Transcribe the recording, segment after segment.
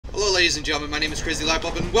ladies and gentlemen, my name is Crazy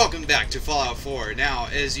Lightbulb and welcome back to Fallout 4. Now,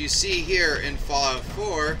 as you see here in Fallout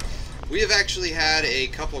 4, we have actually had a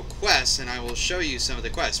couple quests, and I will show you some of the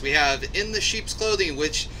quests. We have In the Sheep's Clothing,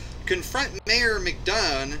 which confront Mayor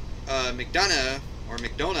McDonough,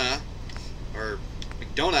 or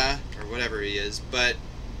whatever he is, but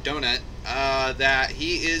Donut, that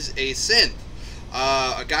he is a synth.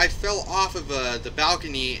 A guy fell off of the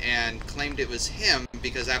balcony and claimed it was him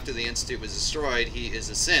because after the Institute was destroyed, he is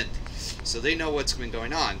a synth. So they know what's been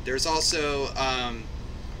going on. There's also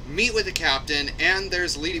Meet with the Captain, and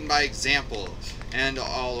there's Leading by Example, and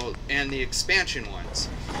the expansion ones.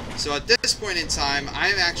 So at this point in time,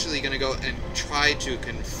 I'm actually going to go and try to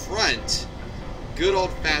confront good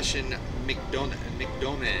old-fashioned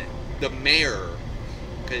McDonough, the mayor,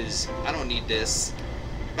 because I don't need this.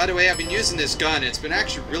 By the way, I've been using this gun. It's been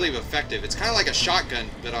actually really effective. It's kind of like a shotgun,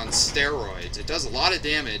 but on steroids. It does a lot of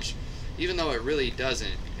damage, even though it really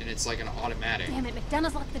doesn't, and it's like an automatic. Damn it,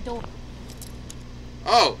 McDonough's locked the door.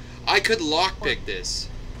 Oh, I could lockpick this.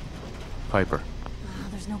 Piper. Oh,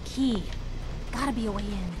 there's no key. Gotta be a way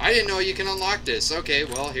in. I didn't know you can unlock this. Okay,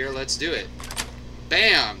 well, here, let's do it.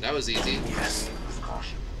 Bam! That was easy. Yes, with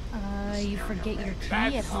caution. You forget your key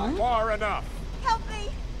That's at home? far enough. Help me!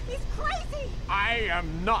 He's crazy! I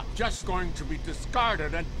am not just going to be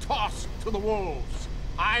discarded and tossed to the wolves.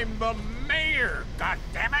 I'm the mayor,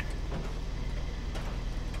 goddammit!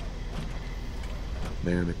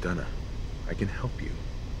 Mayor McDonough, I can help you.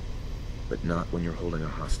 But not when you're holding a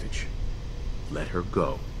hostage. Let her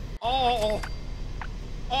go. Oh,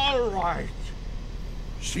 all right.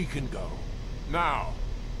 She can go. Now,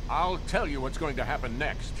 I'll tell you what's going to happen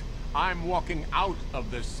next. I'm walking out of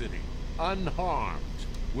this city, unharmed,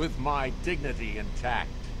 with my dignity intact.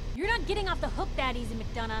 You're not getting off the hook that easy,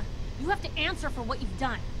 McDonough. You have to answer for what you've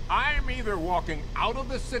done. I'm either walking out of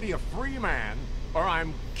the city a free man, or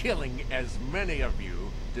I'm killing as many of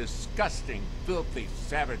you disgusting, filthy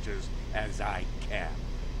savages as I can.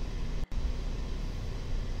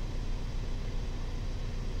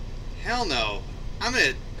 Hell no. I'm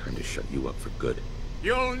gonna... Time to shut you up for good.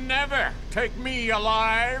 You'll never take me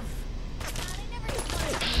alive!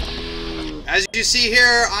 As you see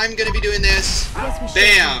here, I'm gonna be doing this. Yes, we should.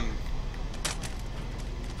 Bam!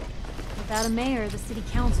 Without a mayor, the city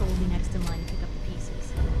council will be next in line to pick up the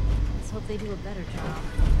pieces. Let's hope they do a better job.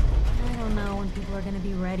 I don't know when people are gonna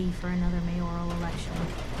be ready for another mayoral election.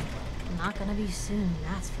 Not gonna be soon,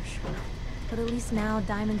 that's for sure. But at least now,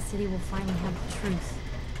 Diamond City will finally have the truth.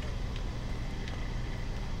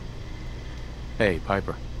 Hey,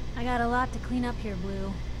 Piper. I got a lot to clean up here,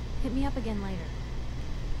 Blue. Hit me up again later.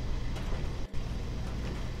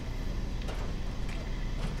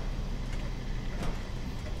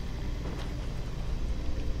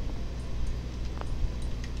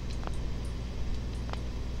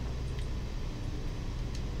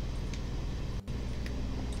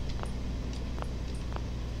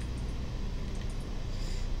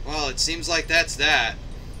 Well, it seems like that's that.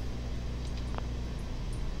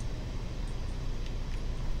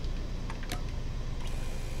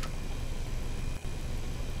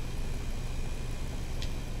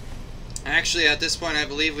 Actually, at this point, I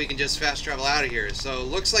believe we can just fast travel out of here. So,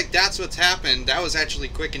 looks like that's what's happened. That was actually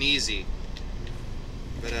quick and easy.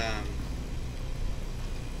 But,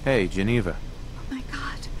 Hey, Geneva. Oh my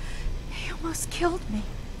god. He almost killed me.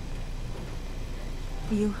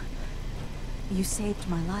 You saved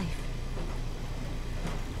my life.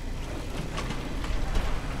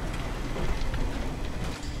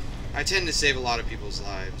 I tend to save a lot of people's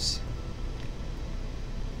lives.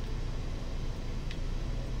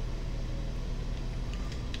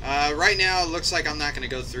 Right now, it looks like I'm not going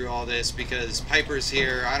to go through all this because Piper's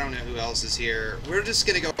here. I don't know who else is here. We're just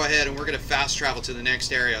going to go ahead and we're going to fast travel to the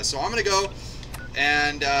next area. So I'm going to go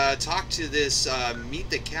and talk to this Meet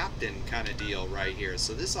the Captain kind of deal right here.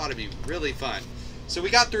 So this ought to be really fun. So we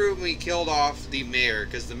got through and we killed off the mayor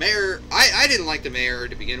because the mayor... I didn't like the mayor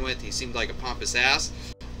to begin with. He seemed like a pompous ass.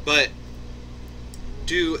 But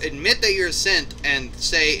to admit that you're a synth and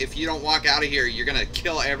say if you don't walk out of here, you're going to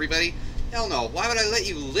kill everybody... Hell no. Why would I let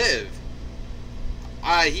you live?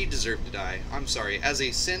 He deserved to die. I'm sorry. As a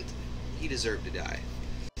synth, he deserved to die.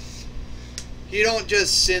 You don't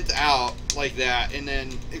just synth out like that and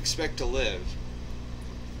then expect to live.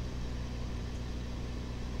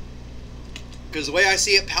 Because the way I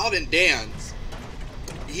see it, Paladin Dan's,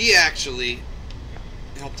 he actually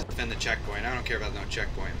helped defend the checkpoint. I don't care about no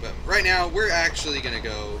checkpoint. But right now, we're actually going to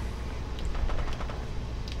go...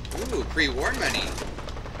 Ooh, pre-war money.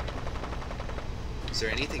 Is there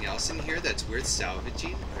anything else in here that's worth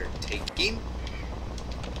salvaging or taking?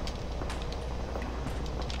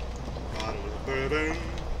 Bottle of bourbon.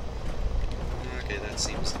 Okay, that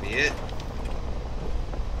seems to be it.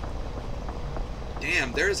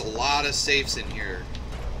 Damn, there's a lot of safes in here.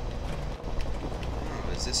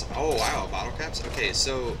 Oh, is this... Oh, wow, bottle caps? Okay,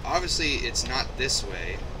 so obviously it's not this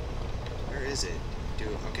way. Where is it?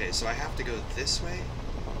 Okay, so I have to go this way?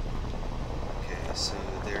 Okay, so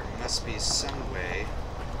there must be some way.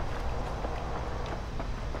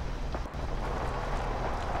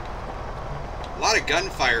 A lot of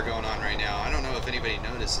gunfire going on right now. I don't know if anybody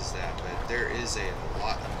notices that, but there is a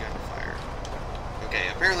lot of gunfire. Okay,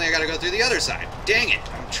 apparently I gotta go through the other side. Dang it!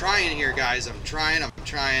 I'm trying here, guys. I'm trying.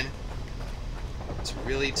 It's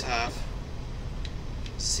really tough.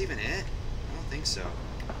 Is this even it? I don't think so.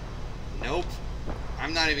 Nope.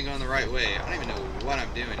 I'm not even going the right way. I don't even know what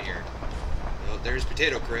I'm doing here. Oh, there's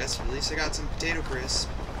potato crisp. At least I got some potato crisp.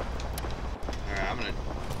 Alright,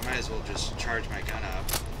 might as well just charge my gun up.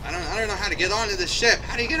 I don't know how to get onto the ship.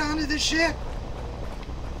 How do you get onto the ship?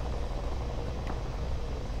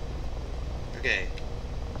 Okay.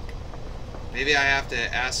 Maybe I have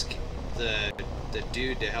to ask the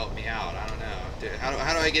dude to help me out. I don't know.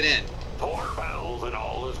 How do I get in? Poor bells and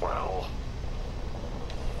all is well.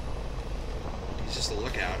 He's just a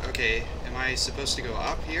lookout. Okay, am I supposed to go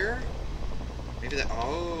up here? Maybe that...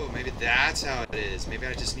 Oh, maybe that's how it is. Maybe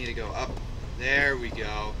I just need to go up. There we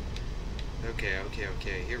go. Okay,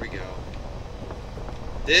 here we go.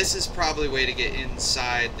 This is probably a way to get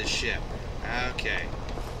inside the ship. Okay.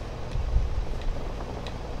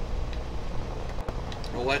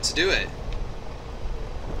 Well, let's do it.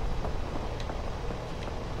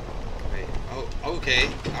 Wait, oh, okay.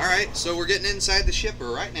 Alright, so we're getting inside the ship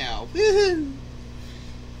right now. Woohoo!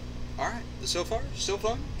 Alright, so far, so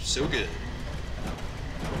fun, so good.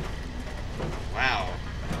 Wow.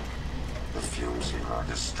 The fumes here are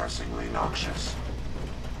distressingly noxious.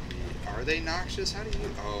 Are they noxious? How do you...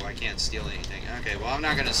 Oh, I can't steal anything. Okay, well, I'm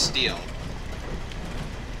not gonna steal.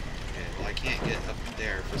 Okay, well, I can't get up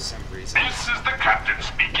there for some reason. This is the captain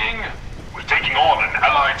speaking. We're taking on an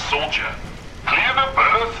allied soldier. Clear the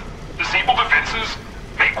berth, disable defenses,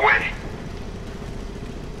 make way.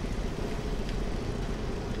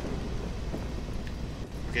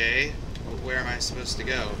 Okay, where am I supposed to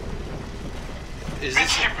go? Is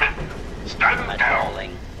this... Midshipman, stand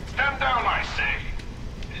down. Stand down, I say.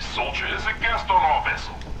 This soldier is a guest on our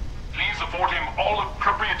vessel. Please afford him all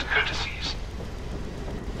appropriate courtesies.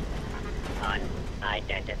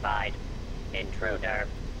 Unidentified. Intruder.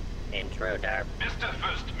 Mr.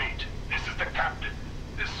 First Mate, this is the captain.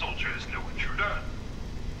 This soldier is no intruder.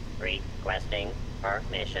 Requesting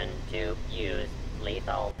permission to use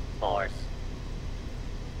lethal force.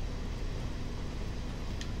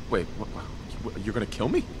 Wait, you're gonna kill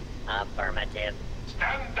me? Affirmative.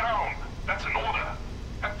 Stand down. That's an order.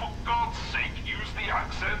 And for God's sake, use the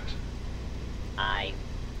accent. I,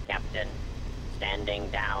 Captain. Standing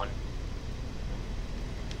down.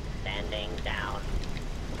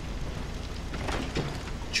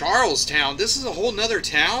 Charlestown? This is a whole nother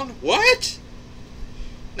town? What?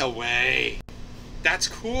 No way. That's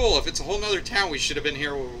cool. If it's a whole nother town, we should have been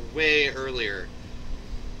here way earlier.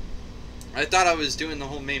 I thought I was doing the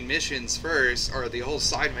whole main missions first, or the whole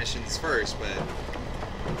side missions first, but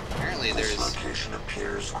apparently there's... This location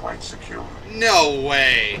appears quite secure. No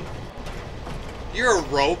way! You're a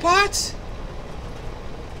robot?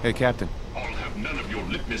 Hey, Captain. I'll have none of your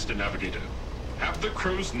lip, Mr. Navigator. Have the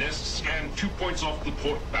crow's nest scan 2 points off the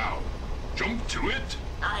port bow. Jump to it.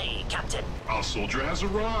 Aye, Captain. Our soldier has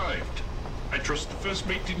arrived. I trust the first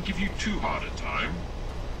mate didn't give you too hard a time.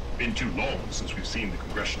 Been too long since we've seen the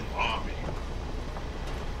Congressional Army.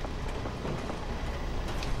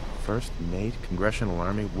 First Mate, Congressional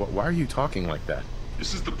Army? Why are you talking like that?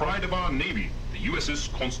 This is the pride of our Navy, the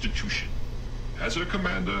USS Constitution. As her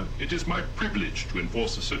commander, it is my privilege to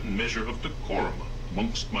enforce a certain measure of decorum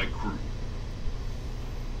amongst my crew.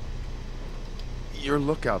 Your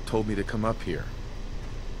lookout told me to come up here.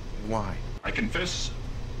 Why? I confess,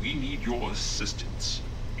 we need your assistance.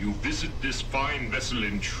 You visit this fine vessel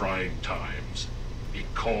in trying times. Be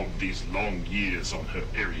calm these long years on her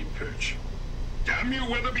airy perch. Damn you,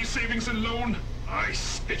 Weatherby Savings and Loan! I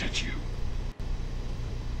spit at you.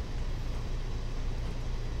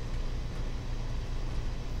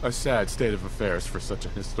 A sad state of affairs for such a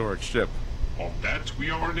historic ship. On that, we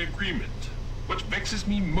are in agreement. What vexes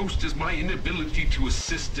me most is my inability to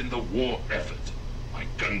assist in the war effort. My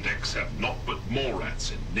gun decks have naught but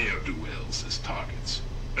Morats and ne'er-do-wells as targets.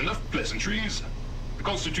 Enough pleasantries. The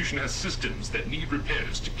Constitution has systems that need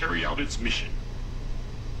repairs to carry out its mission.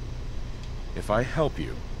 If I help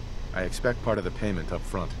you, I expect part of the payment up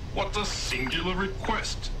front. What a singular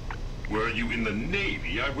request. Were you in the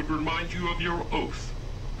Navy, I would remind you of your oath.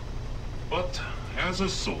 But As a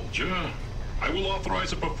soldier, I will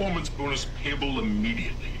authorize a performance bonus payable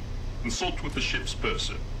immediately. Consult with the ship's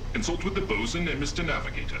purser. Consult with the bosun and Mr.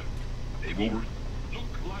 Navigator. They will...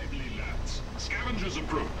 Look lively, lads. Scavengers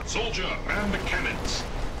approach. Soldier, man the cannons.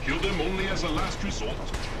 Kill them only as a last resort.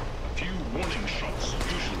 A few warning shots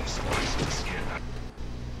usually suffice to scare them.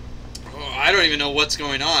 Oh, I don't even know what's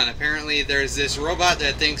going on. Apparently there's this robot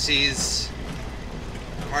that thinks he's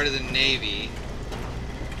part of the Navy.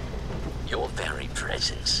 Your very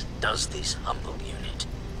presence does this humble unit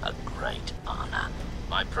a great honor.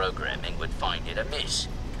 My programming would find it amiss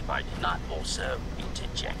if I did not also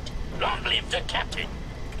interject. Long live the captain!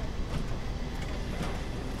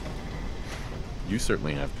 You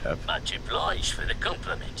certainly have pep. Much obliged for the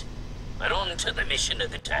compliment. But on to the mission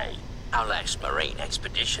of the day. Our last marine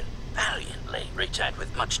expedition valiantly returned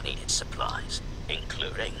with much needed supplies,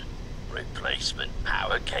 including replacement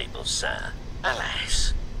power cables, sir.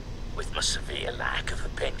 Alas, with my severe lack of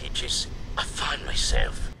appendages, I find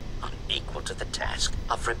myself unequal to the task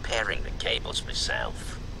of repairing the cables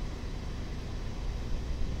myself.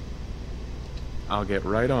 I'll get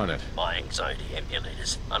right on it. My anxiety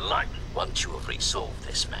emulators are lightened once you have resolved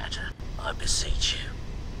this matter. I beseech you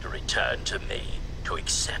to return to me to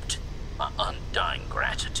accept my undying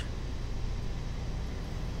gratitude.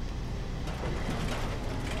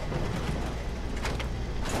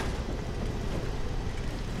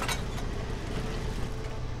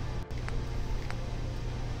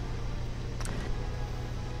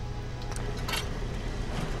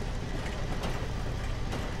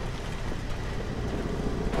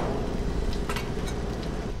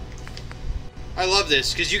 I love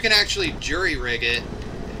this, because you can actually jury-rig it.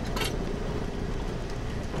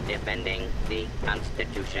 Defending the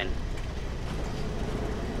Constitution.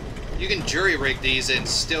 You can jury-rig these and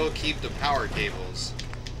still keep the power cables.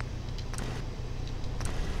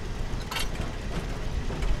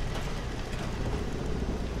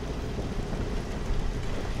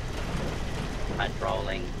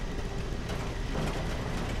 Patrolling.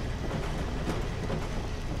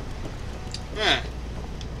 Huh.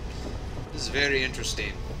 This is very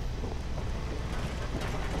interesting.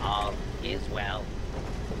 All is well.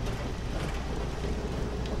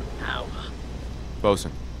 Power.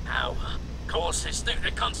 Bosun. Power courses through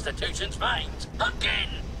the Constitution's veins. Again!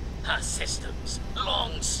 Her systems,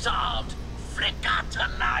 long starved, flicker to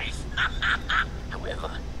life.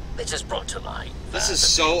 However, this has brought to light. This is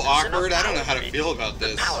so awkward. I don't know how to feel about The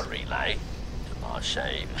this. power relay, to my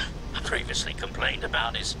shame, I previously complained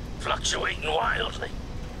about is fluctuating wildly.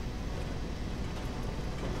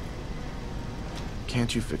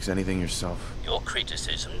 Can't you fix anything yourself? Your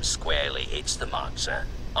criticism squarely hits the mark, sir.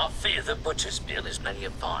 I fear the butcher's bill is many a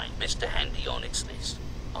fine, Mr. Handy on its list.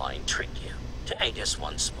 I entreat you to aid us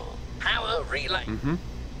once more. Power relay. Mm-hmm.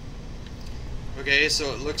 Okay,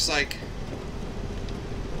 so it looks like...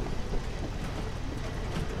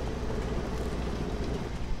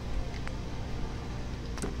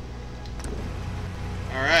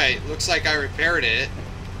 Alright, looks like I repaired it.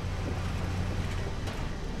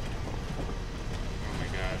 Oh my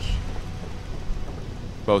gosh.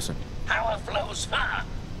 Bosun. Power flows far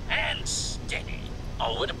and steady.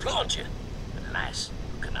 I would applaud you. But alas,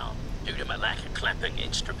 you cannot, due to my lack of clapping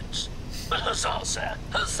instruments. But huzzah, sir.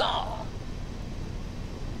 Huzzah!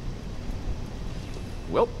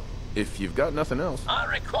 Well, if you've got nothing else. I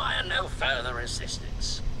require no further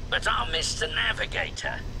assistance. But our Mr.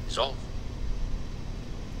 Navigator is all.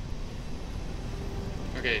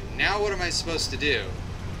 Okay, now what am I supposed to do?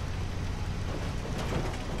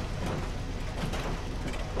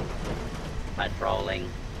 Patrolling.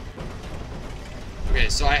 Okay,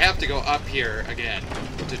 so I have to go up here again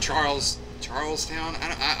to Charlestown.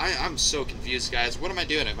 I'm so confused, guys. What am I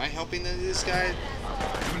doing? Am I helping this guy?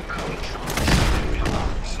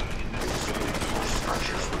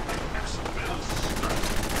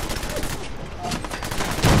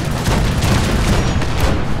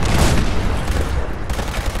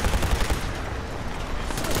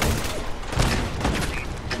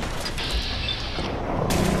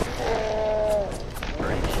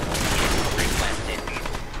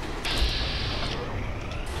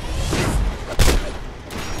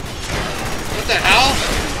 What the hell?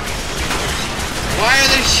 Why are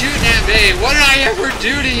they shooting at me? What did I ever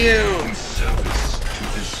do to you? In service to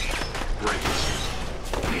this great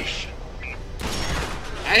nation.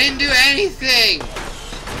 I didn't do anything.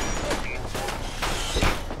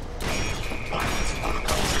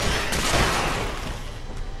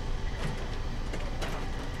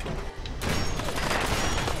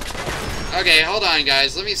 Okay, hold on,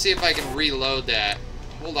 guys. Let me see if I can reload that.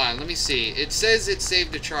 Hold on, let me see. It says it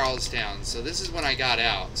saved to Charlestown, so this is when I got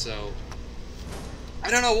out, so... I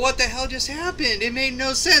don't know what the hell just happened. It made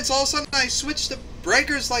no sense. All of a sudden I switched the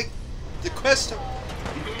breakers like the quest.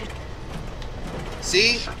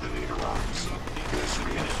 See?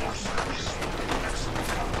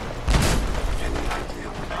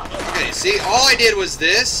 Okay, see? All I did was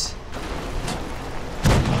this.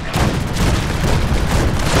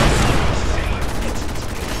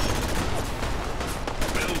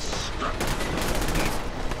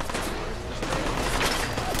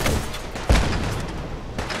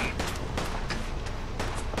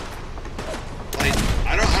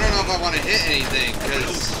 Anything,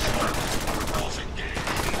 because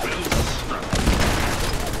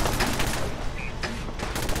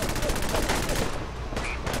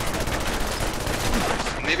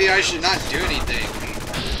maybe I should not do anything.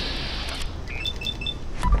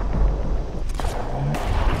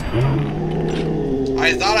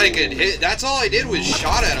 I thought I could hit. That's all I did was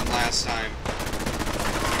shot at him last time.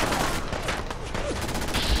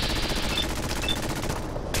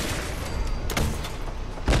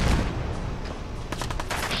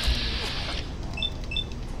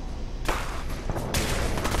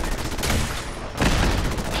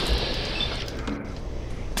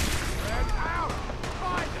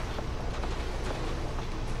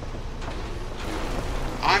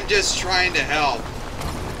 Just trying to help.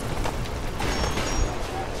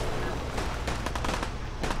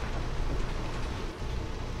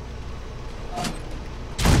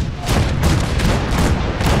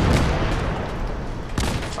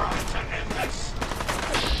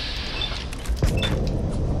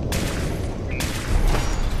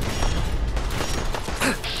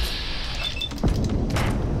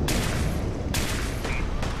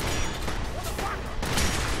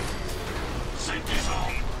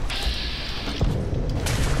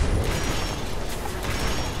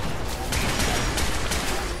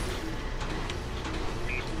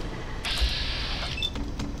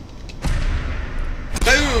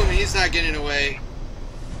 He's not getting away.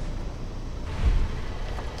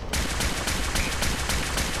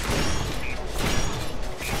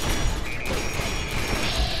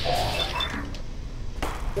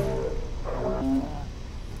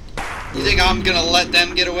 You think I'm gonna let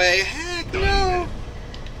them get away? Heck no!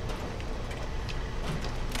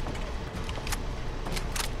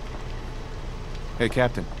 Hey,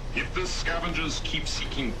 Captain. If the scavengers keep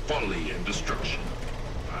seeking folly and destruction,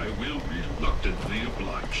 I will reluctantly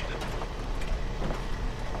oblige them.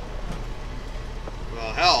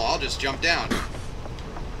 Well, hell, I'll just jump down.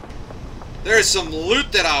 There's some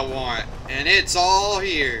loot that I want, and it's all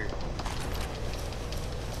here.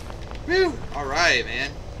 Whew! Alright, man.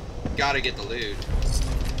 Gotta get the loot.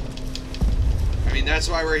 I mean, that's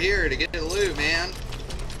why we're here, to get the loot, man.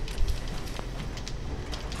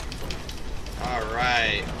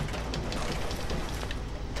 Alright.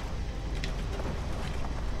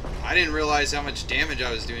 I didn't realize how much damage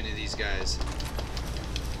I was doing to these guys.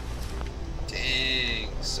 Dang,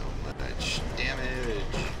 so much damage.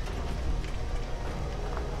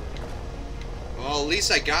 Well, at least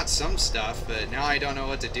I got some stuff, but now I don't know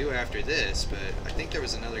what to do after this. But I think there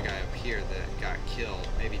was another guy up here that got killed.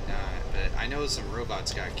 Maybe not, but I know some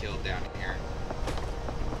robots got killed down here.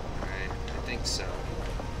 Alright, I think so.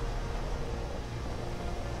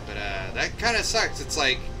 But that kind of sucks. It's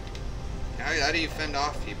like, how do you fend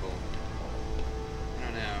off people? I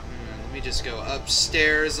don't know. Let me just go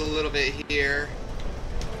upstairs a little bit here.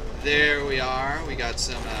 There we are. We got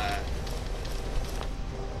some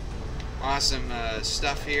awesome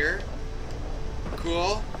stuff here.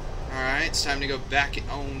 Cool. Alright, it's time to go back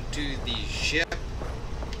onto the ship.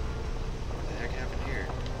 What the heck happened here?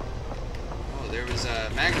 Oh, there was a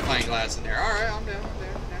magnifying glass in there. Alright, I'm down.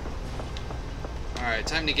 Alright,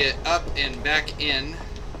 time to get up and back in,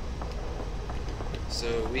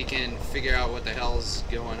 so we can figure out what the hell's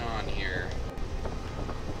going on here.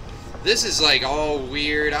 This is like all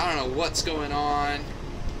weird. I don't know what's going on.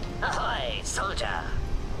 Ahoy, soldier.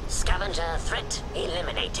 Scavenger threat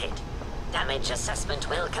eliminated. Damage assessment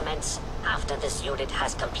will commence after this unit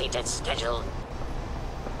has completed schedule.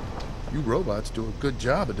 You robots do a good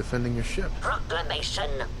job of defending your ship.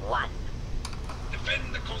 Proclamation 1.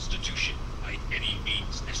 Defend the Constitution by any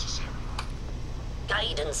means necessary.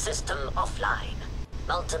 Guidance system offline.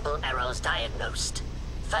 Multiple errors diagnosed.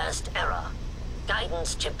 First error.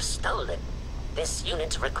 Guidance chip stolen. This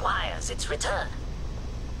unit requires its return.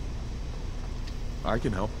 I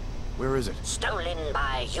can help. Where is it? Stolen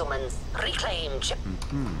by humans. Reclaim chip.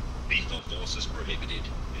 Lethal force is prohibited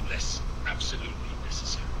unless absolutely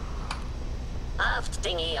necessary. Aft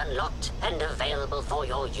dinghy unlocked and available for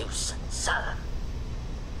your use, sir.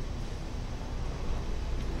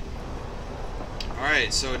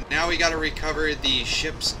 Alright, so now we gotta recover the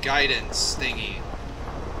ship's guidance thingy.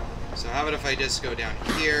 So how about if I just go down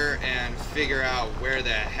here and figure out where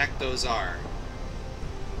the heck those are?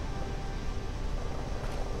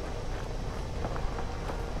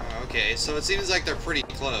 Okay, so it seems like they're pretty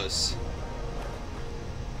close.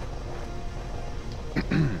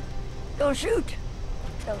 Go shoot!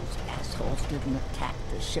 Those assholes didn't attack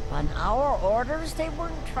the ship on our orders. They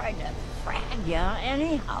weren't trying to frag ya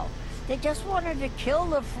anyhow. They just wanted to kill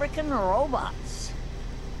the frickin' robots.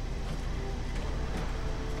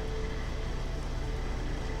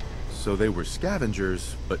 So they were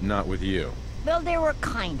scavengers, but not with you. Well, they were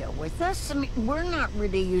kinda with us. I mean, we're not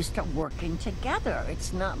really used to working together.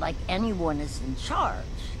 It's not like anyone is in charge.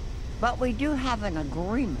 But we do have an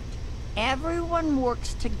agreement. Everyone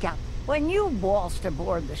works together. When you waltzed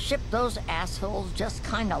aboard the ship, those assholes just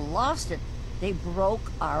kinda lost it. They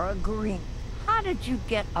broke our agreement. How did you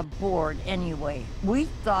get aboard anyway? We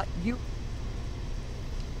thought you...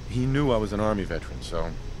 He knew I was an Army veteran,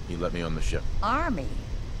 so he let me on the ship. Army?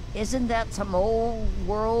 Isn't that some old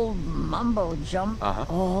world mumbo jump? Uh-huh.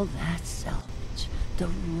 All that salvage. The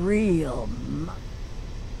real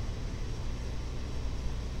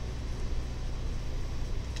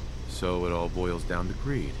So it all boils down to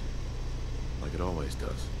greed. Like it always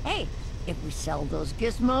does. Hey, if we sell those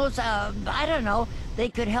gizmos, I don't know, they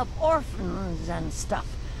could help orphans and stuff.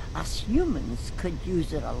 Us humans could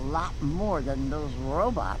use it a lot more than those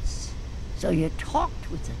robots. So you talked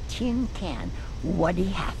with a tin can. What'd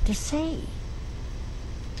he have to say?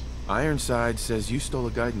 Ironside says you stole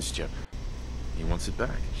a guidance chip. He wants it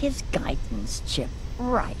back. His guidance chip,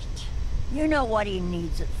 right. You know what he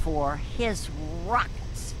needs it for? His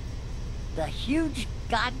rockets. The huge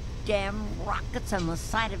goddamn rockets on the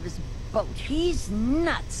side of his boat. He's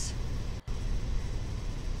nuts.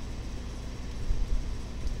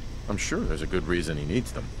 I'm sure there's a good reason he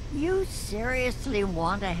needs them. You seriously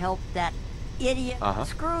want to help that idiot? Uh-huh.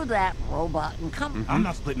 Screw that robot and come... I'm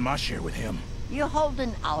not splitting my share with him. You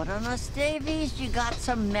holding out on us, Davies? You got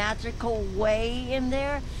some magical way in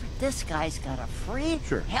there? This guy's got a free...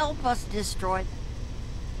 Sure. Help us destroy...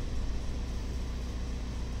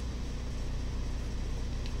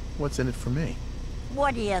 What's in it for me?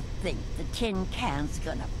 What do you think? The tin can's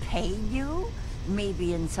gonna pay you?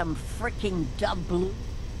 Maybe in some fricking doubloon?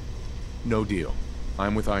 No deal.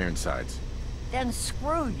 I'm with Ironsides. Then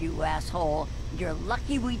screw you, asshole. You're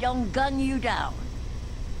lucky we don't gun you down.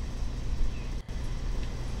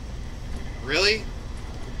 Really?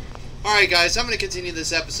 Alright guys, I'm going to continue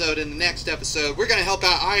this episode. In the next episode, we're going to help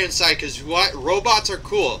out Ironside because what? Robots are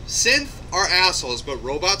cool. Synth are assholes, but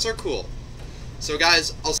robots are cool. So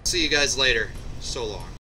guys, I'll see you guys later. So long.